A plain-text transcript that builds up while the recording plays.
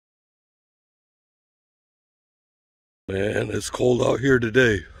Man, it's cold out here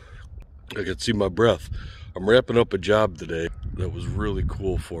today. I can see my breath. I'm wrapping up a job today that was really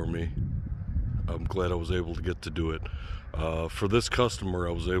cool for me. I'm glad I was able to get to do it. For this customer,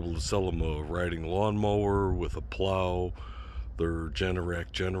 I was able to sell them a riding lawnmower with a plow, their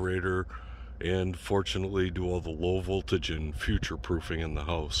Generac generator, and fortunately do all the low voltage and future proofing in the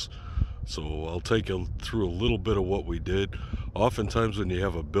house. So I'll take you through a little bit of what we did. Oftentimes when you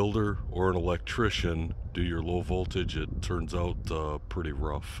have a builder or an electrician do your low voltage, it turns out pretty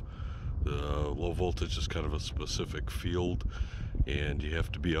rough. Low voltage is kind of a specific field, and you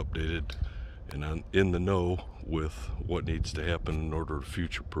have to be updated and in the know with what needs to happen in order to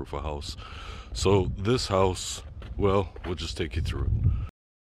future-proof a house. So this house, well, we'll just take you through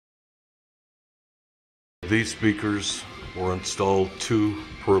it. These speakers were installed 2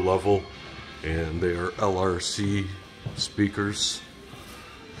 per level, and they are LRC speakers,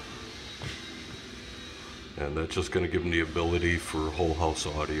 and that's just going to give them the ability for whole house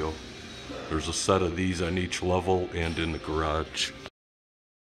audio. There's a set of these on each level and in the garage.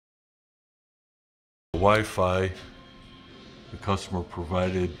 Wi-Fi, the customer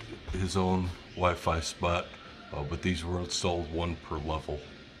provided his own Wi-Fi spot, but these were installed 1 per level,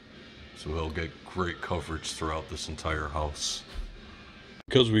 so he'll get great coverage throughout this entire house.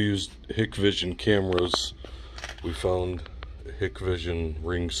 Because we used Hikvision cameras, we found a Hikvision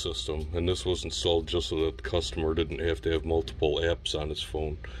ring system, and this was installed just so that the customer didn't have to have multiple apps on his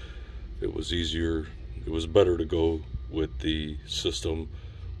phone. It was easier, it was better to go with the system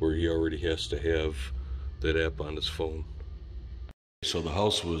where he already has to have that app on his phone. So the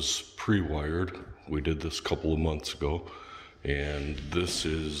house was pre-wired. We did this a couple of months ago, and this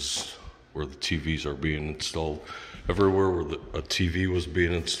is where the TVs are being installed. Everywhere where a TV was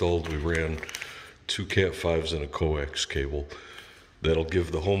being installed, we ran 2 Cat5s and a coax cable. That'll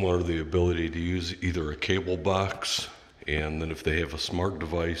give the homeowner the ability to use either a cable box, and then if they have a smart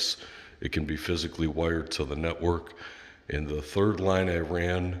device, it can be physically wired to the network. And the 3rd line I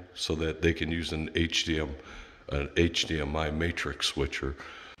ran so that they can use an HDMI matrix switcher.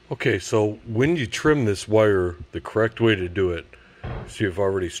 Okay, so when you trim this wire, the correct way to do it, see, I've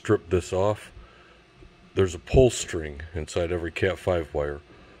already stripped this off. There's a pull string inside every Cat5 wire.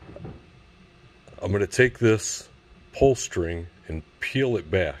 I'm going to take this pull string and peel it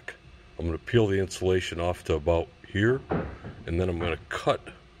back. I'm going to peel the insulation off to about here, and then I'm going to cut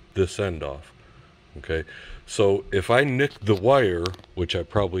this end off. Okay, so if I nick the wire, which I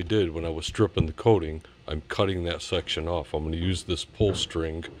probably did when I was stripping the coating, I'm cutting that section off. I'm going to use this pull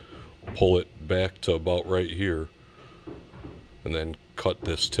string, pull it back to about right here, and then cut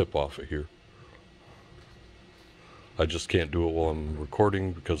this tip off of here. I just can't do it while I'm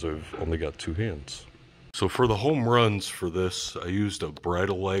recording because I've only got 2 hands. So for the home runs for this, I used a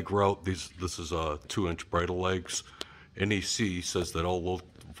bridle leg route. This is 2-inch bridle legs. NEC says that all low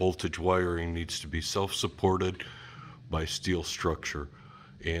voltage wiring needs to be self-supported by steel structure,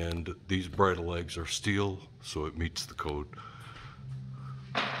 and these bridle legs are steel, so it meets the code.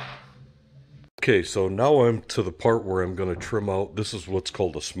 Okay, so now I'm to the part where I'm going to trim out. This is what's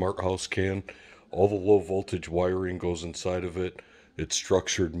called a smart house can. All the low voltage wiring goes inside of it. It's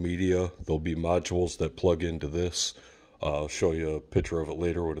structured media. There'll be modules that plug into this. I'll show you a picture of it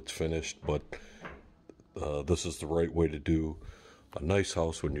later when it's finished, but this is the right way to do a nice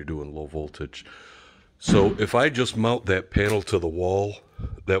house when you're doing low voltage. So if I just mount that panel to the wall,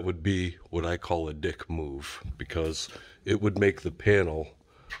 that would be what I call a dick move, because it would make the panel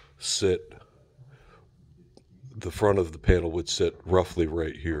sit, the front of the panel would sit roughly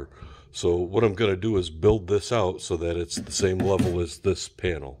right here. So what I'm going to do is build this out so that it's the same level as this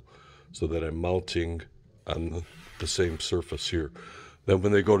panel, so that I'm mounting on the same surface here. Then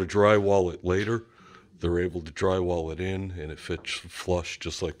when they go to drywall it later, they're able to drywall it in, and it fits flush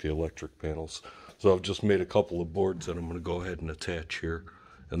just like the electric panels. So I've just made a couple of boards that I'm going to go ahead and attach here,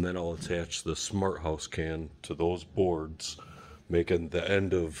 and then I'll attach the smart house can to those boards, making the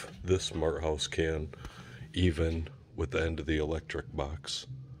end of this smart house can even with the end of the electric box.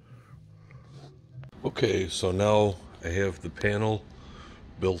 Okay, so now I have the panel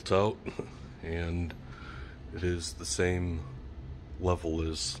built out, and it is the same level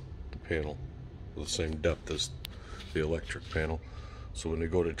as the panel, the same depth as the electric panel. So when you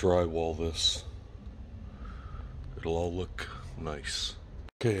go to drywall this, it'll all look nice.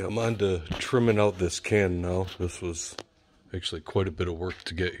 Okay, I'm on to trimming out this can now. This was actually quite a bit of work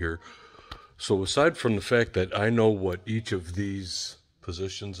to get here. So aside from the fact that I know what each of these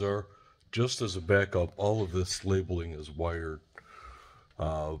positions are, just as a backup, all of this labeling is wired.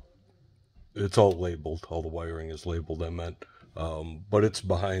 It's all labeled. All the wiring is labeled. I meant But it's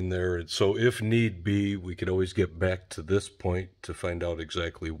behind there. And so if need be, we could always get back to this point to find out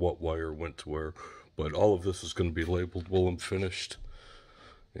exactly what wire went to where. But all of this is going to be labeled when I'm finished.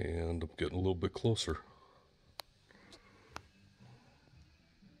 And I'm getting a little bit closer.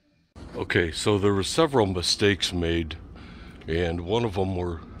 Okay, so there were several mistakes made, and one of them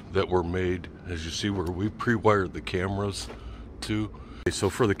were made, as you see, where we pre-wired the cameras to. Okay, so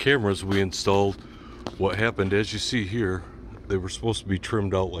for the cameras, we installed, what happened, as you see here, they were supposed to be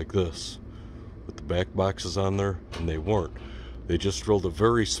trimmed out like this, with the back boxes on there, and they weren't. They just drilled a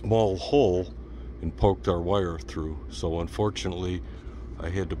very small hole and poked our wire through. So unfortunately, I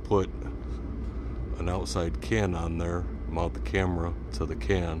had to put an outside can on there, mount the camera to the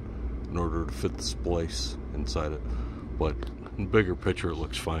can in order to fit the splice inside it. But in bigger picture, it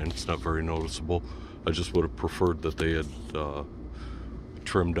looks fine. It's not very noticeable. I just would have preferred that they had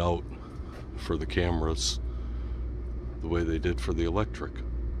trimmed out for the cameras the way they did for the electric.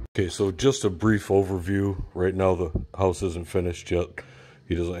 Okay, so just a brief overview. Right now the house isn't finished yet.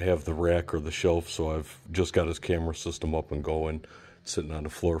 He doesn't have the rack or the shelf, so I've just got his camera system up and going, sitting on the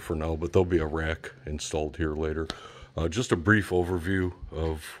floor for now, but there'll be a rack installed here later. Just a brief overview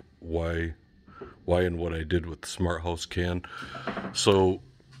of why and what I did with the Smart House can. So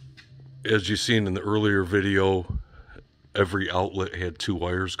as you've seen in the earlier video, every outlet had 2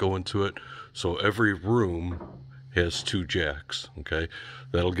 wires going to it. So every room has 2 jacks, okay?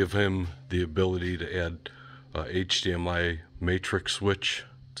 That'll give him the ability to add HDMI matrix switch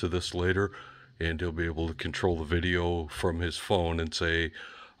to this later, and he'll be able to control the video from his phone and say,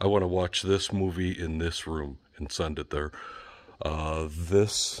 I want to watch this movie in this room, and send it there.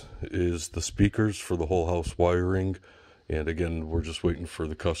 This is the speakers for the whole house wiring, and again, we're just waiting for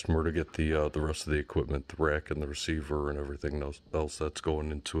the customer to get the rest of the equipment, the rack and the receiver and everything else that's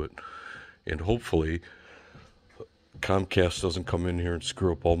going into it. And hopefully Comcast doesn't come in here and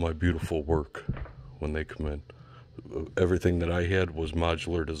screw up all my beautiful work when they come in. Everything that I had was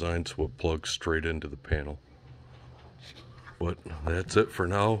modular design, so it plugs straight into the panel. But that's it for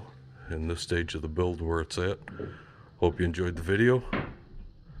now in this stage of the build where it's at. Hope you enjoyed the video.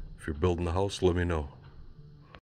 If you're building a house, let me know.